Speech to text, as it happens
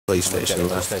police station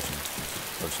left. Station.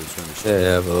 Obviously, it's going to be shut.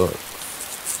 Yeah, have a look.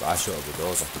 But I shut all the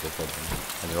doors after the club,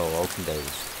 and they're all open days.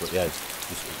 But yeah, it's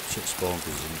just shit spawn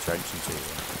because it's in the trench and shit.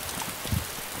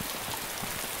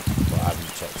 But I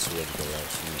haven't checked to see anybody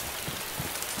else in it.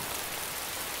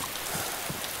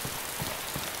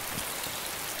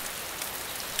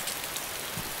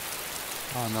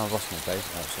 Oh no, I've lost my base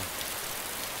actually.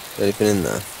 Anything in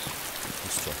there?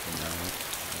 Just checking now.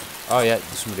 Oh yeah,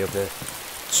 there's somebody up there.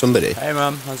 Somebody? Hey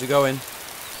man, how's it going?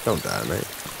 Don't die, mate.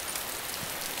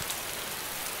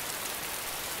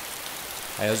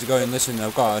 Hey, how's it going? Listen,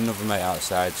 I've got another mate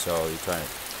outside, so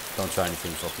don't try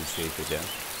anything fucking stupid, yeah?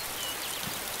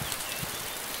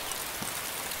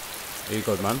 Are you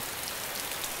good, man?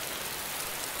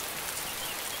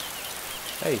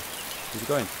 Hey, how's it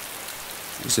going?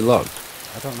 Is he logged?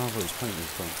 I don't know what his point is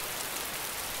going.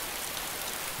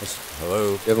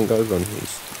 Hello? You haven't got a gun,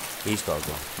 He's got a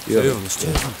gun. Two of them.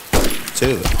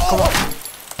 Two of them? Come on!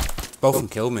 Both of them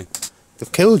killed me.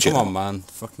 They've killed you? Come on, man.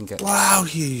 Fucking get... Wow,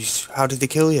 how did they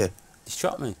kill you? He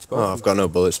shot me. Oh, I've got no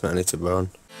bullets, man. I need to run.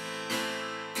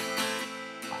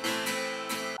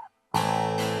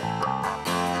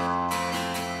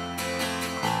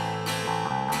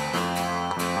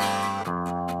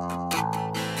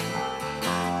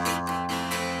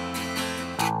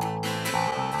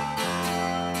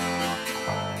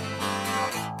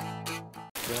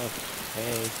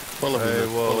 Hey. Follow me, man.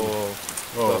 Whoa.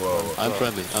 I'm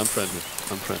friendly.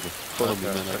 Follow me,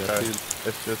 man. I got two.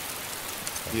 It's just...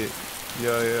 Yeah.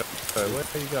 Where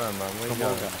are you going, man? Where are you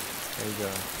going? Where are you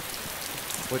going?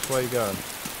 Which way are you going?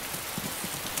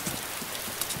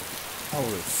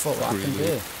 Holy fuck, what happened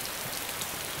here?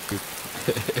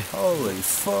 Holy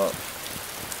fuck.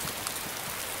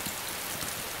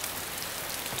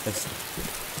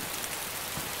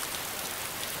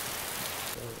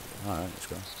 Alright, let's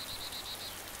go.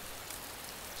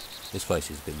 This place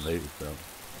has been looted, bro.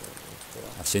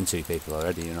 I've seen two people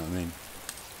already, you know what I mean?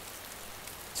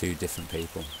 Two different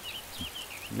people.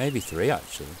 Maybe three,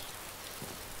 actually.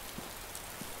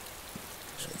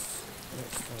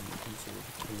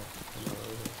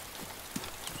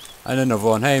 And another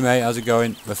one. Hey mate, how's it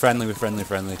going? We're friendly.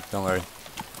 Don't worry.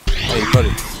 Hey buddy,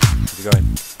 how's it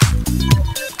going?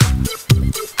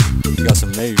 You got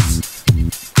some moves.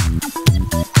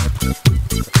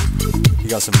 You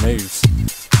got some moves.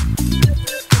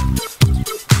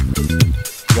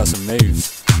 You got some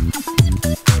moves.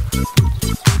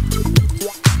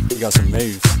 You got some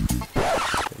moves.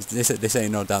 This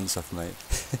ain't no dance off, mate.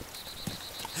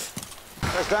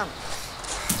 Where's Dan?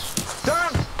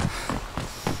 Dan!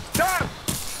 Dan!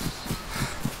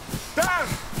 Dan! Dan!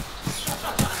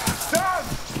 Dan!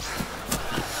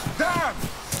 Dan! Dan!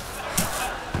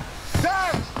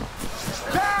 Dan! Dan!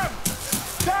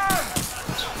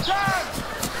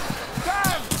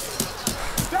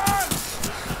 Dan!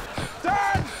 Dan!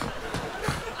 Dan!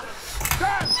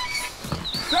 Dan!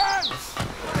 Dan!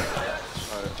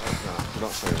 No, I'm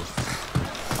not serious.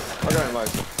 I'll go in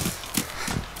later.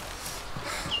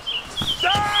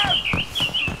 Dan!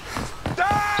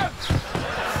 Dan!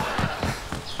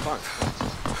 Fine.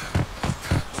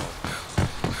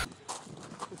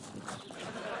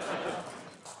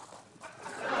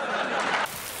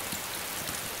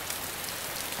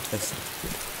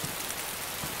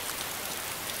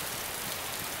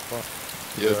 What?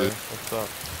 Yeah, dude. What's up?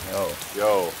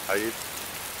 Yo, how you?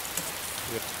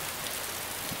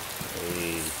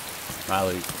 Hey,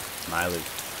 Miley,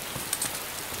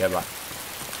 get back.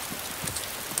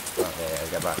 Okay,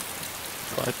 get back.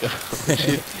 Right down.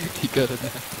 Shit, he got it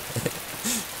now.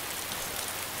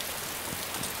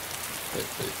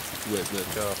 Wait,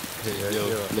 Go. hey, Yeah, yo,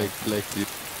 yeah. leg,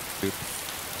 dude.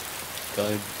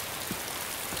 Time.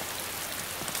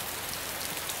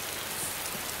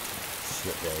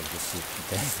 Shit, Dave, this is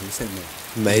Dave, isn't it?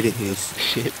 Made it, he's...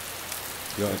 Shit.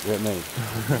 You want to do it, mate?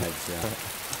 Thanks, yeah.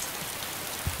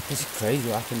 This is crazy,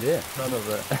 what happened here? None of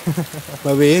it.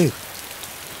 Where were you?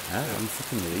 I'm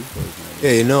fucking with these boys, mate.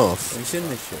 Yeah, you're north. Have you seen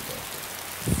this shit, bro?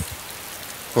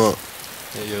 What?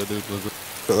 Hey, yo, dude, what's up?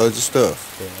 Got loads of stuff?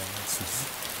 Yeah, this is...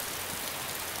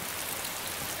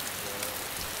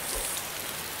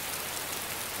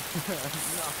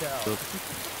 Knockout.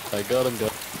 I got him,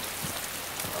 guys.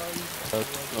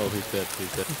 Oh, he's dead.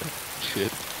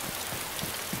 Shit.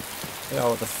 Yo,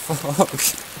 what the fuck?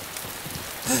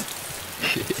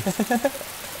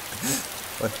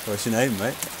 What's your name,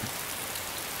 mate?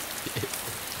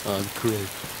 I'm Craig.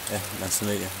 Yeah, nice to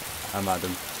meet you. I'm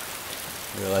Adam.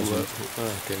 You're a legend.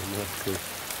 Okay, no, cool.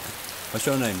 What's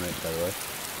your name, mate, by the way?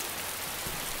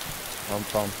 I'm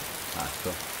Tom. Ah,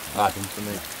 cool. Adam. For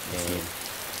me. Yeah.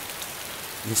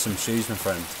 Here's some shoes, my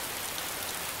friend.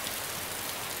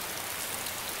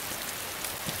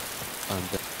 I'm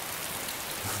dead.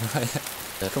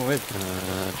 Come with.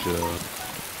 Sure.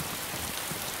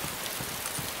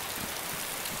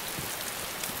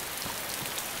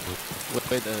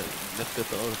 Wait, let's get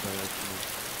the overtime actually.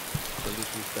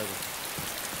 Solution 7.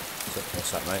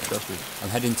 What's that, mate? Trust me. I'm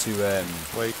heading to, Wait,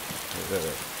 wait.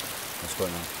 What's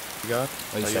going on? you go?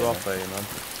 What are you Are saying, you off mate? there, man?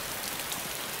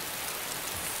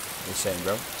 What are you saying,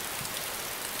 bro?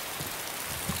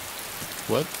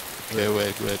 What? Okay,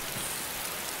 wait.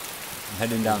 I'm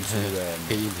heading down to,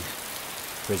 Haley.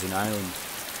 Prison Island.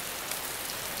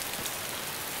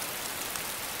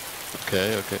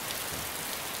 Okay.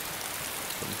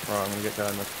 Right, I'm gonna get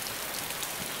going then.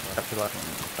 Catch you later.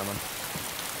 Come on.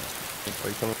 Are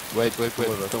you coming? Wait. Come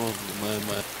with us. Come on,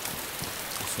 my.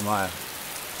 What's the matter?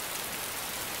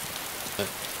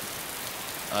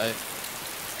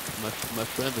 My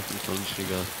friend is in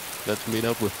Sunshine. Let's meet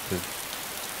up with him.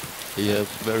 He has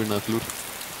very nice loot.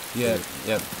 Yeah.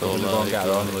 We're gonna go and get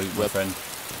our own loot, my web- friend.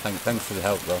 Thanks for the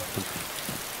help, though.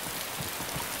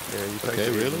 Yeah, you take Okay, it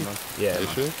easy, really? man. Yeah, Are you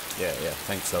sure? yeah.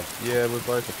 Thanks, though. Yeah, we're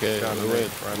both Okay, down in wait.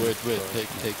 it, friends,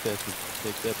 Take so-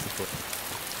 that before.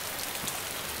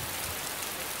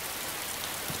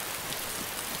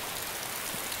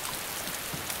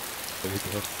 There we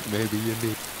go. Maybe you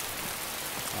need.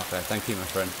 Okay, thank you, my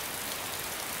friend.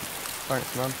 Thanks,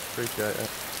 man. Appreciate it.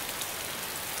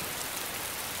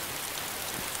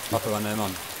 Papa my name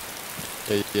on.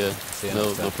 Yeah. See you No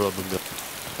next time. problem.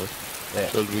 Yeah.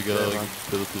 Shall we go Yeah, man.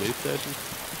 to the police station?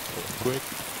 Quick.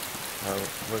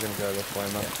 We're gonna go this way,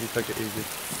 man. You take it easy.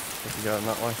 If you're going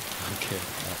that way. Okay.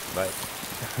 Bye.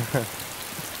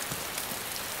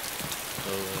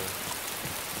 So,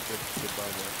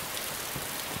 goodbye, man.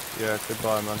 Yeah,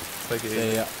 goodbye, man. Take it easy.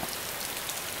 See ya.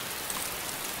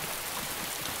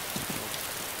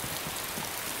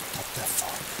 What the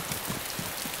fuck?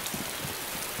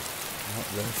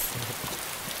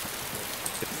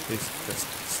 He's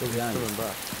Still behind. coming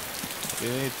back. You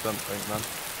need something, man.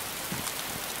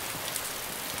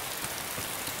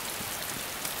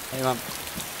 Hey, man.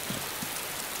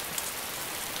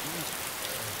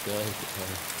 Guys,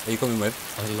 Are you coming with?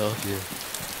 I love you.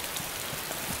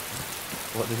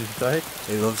 What did you say?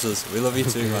 He loves us. We love you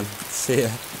too, man. See ya.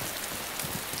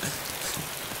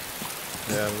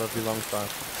 Yeah, love you long time.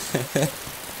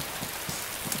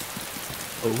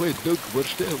 Oh wait, look,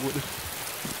 what's that? What is...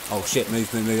 Oh shit, move,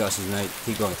 that's his mate.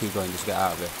 Keep going, just get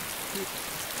out of here.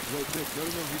 Wait, no,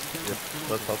 he's Yeah,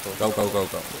 let's hop on. Go.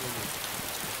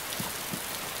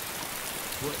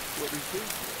 What is this?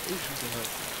 Asian guy.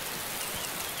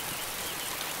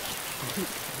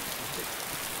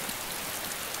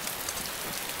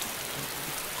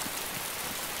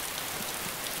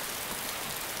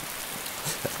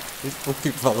 He's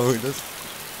fucking following us.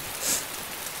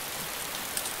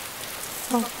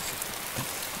 Fuck.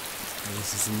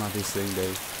 This is the maddest thing,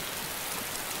 dude.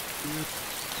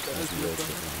 That's weird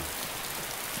shit, man.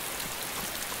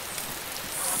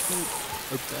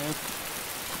 A bad.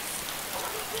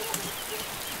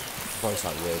 Oh, it's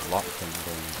like weird lock thing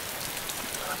going on.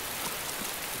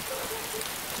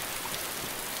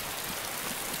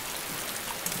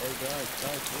 Hey guys,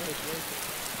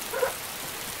 wait.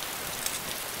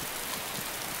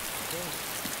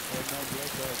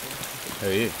 Who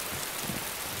are you?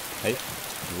 Hey,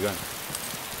 where you going?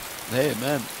 Hey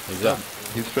man, Who's that?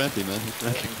 he's friendly, man. He's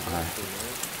friendly.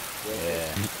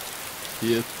 Yeah.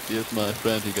 He is my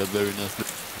friend. He got very nice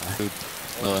food.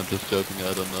 No, I'm just joking.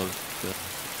 I don't know.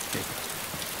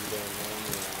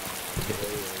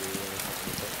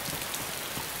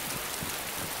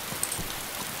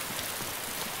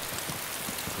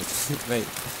 Mate,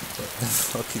 what the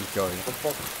fuck is going on?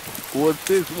 What's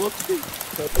this?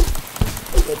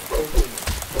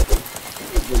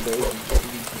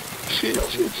 Shit.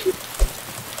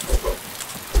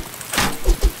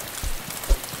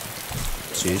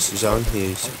 Juice is on.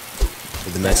 He's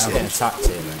with the I'm getting message. attacked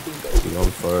here, man. Been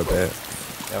on for a bit.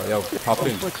 Yo, pop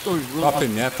in. Pop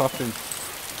in, yeah, pop in.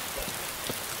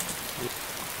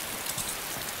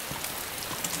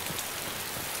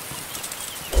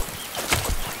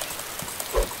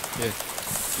 Yeah.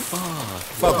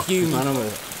 Fuck you, man.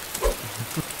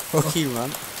 Fuck you,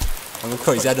 man. I'm gonna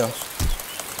cut his head off.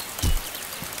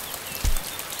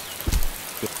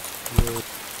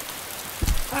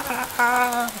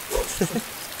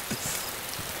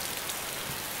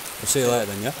 We'll see you later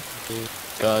then, yeah?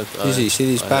 Guys, Easy, see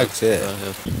these bags here?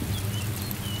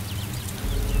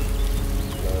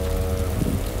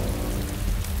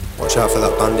 Watch out for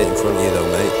that bandit in front of you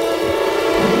though,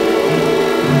 mate.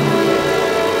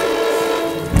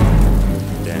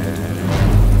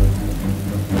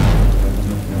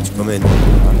 It's coming.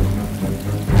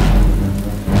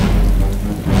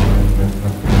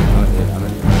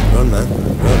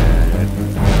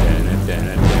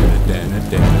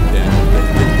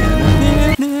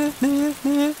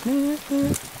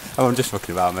 Oh, I'm just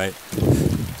fucking about, mate.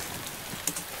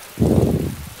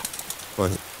 Come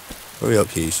on. Hurry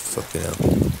up, you fucking hell.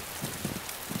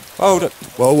 Hold it.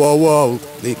 Whoa, whoa, whoa.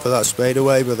 Need to put that spade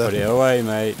away, brother. Put it away,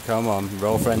 mate. Come on, we're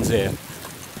all friends here.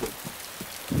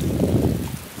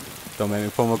 Don't make me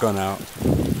pull my gun out.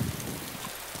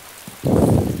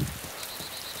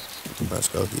 Let's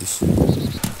go, geese.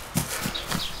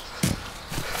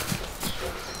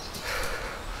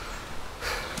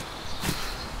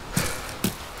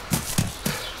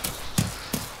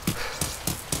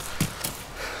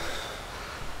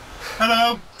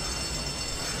 Hello.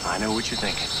 I know what you're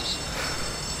thinking.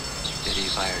 Did he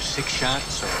fire 6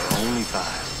 shots or only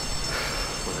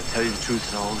 5? Well, to tell you the truth,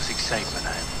 in all this excitement,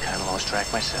 I've kind of lost track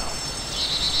myself.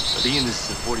 But being this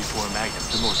is a 44 Magnum,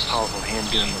 the most powerful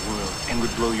handgun in the world, and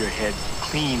would blow your head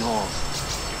clean off,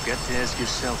 you've got to ask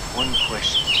yourself one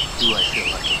question. Do I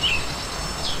feel like it?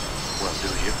 Well, do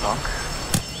you, punk?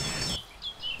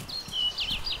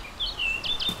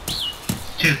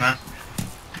 Cheers, man.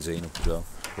 Zine up as well.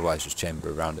 Otherwise just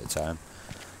chamber around at a time.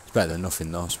 It's better than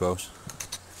nothing though, I suppose.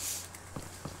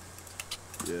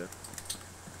 Yeah.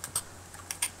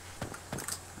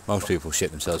 Most people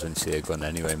shit themselves when you see a gun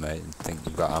anyway, mate, and think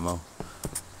you've got ammo.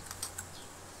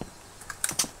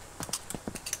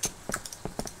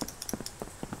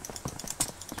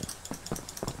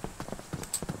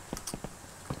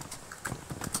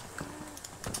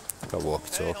 Got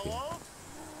walkie-talkie. Hey,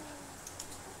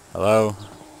 Hello?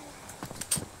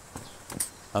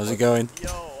 How's it going? Yo,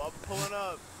 I'm pulling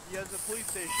up. You guys at the police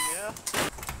station, yeah?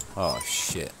 Oh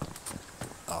shit.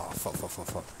 Oh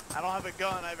fuck. I don't have a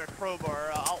gun, I have a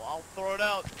crowbar. I'll throw it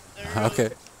out. There you go. Okay.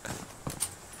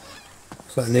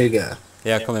 What's that new guy?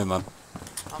 Yeah, come in, man.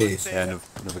 I'm Peace. gonna Yeah,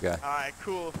 stay another guy. Alright,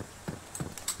 cool.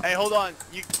 Hey, hold on.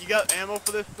 You got ammo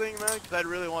for this thing, man? Because I'd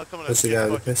really want someone to What's the guy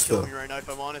with the fucking pistol? kill me right now, if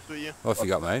I'm honest with you. What have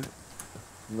you got, mate?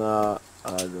 Nah, I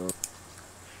don't.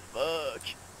 Fuck.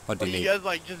 What do But you you need? guys,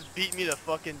 like, just beat me to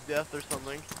fucking death or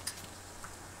something.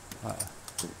 Can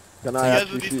You I guys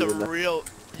actually would be shoot some you? real...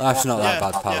 Life's not that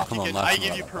Yes, bad, pal. yes, Come you on, can. life's I not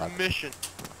give you that bad. permission.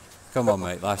 Come on,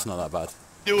 mate. Life's not that bad.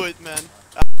 Do it, man.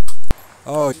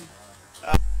 Oh.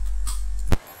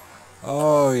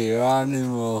 Oh, you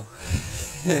animal.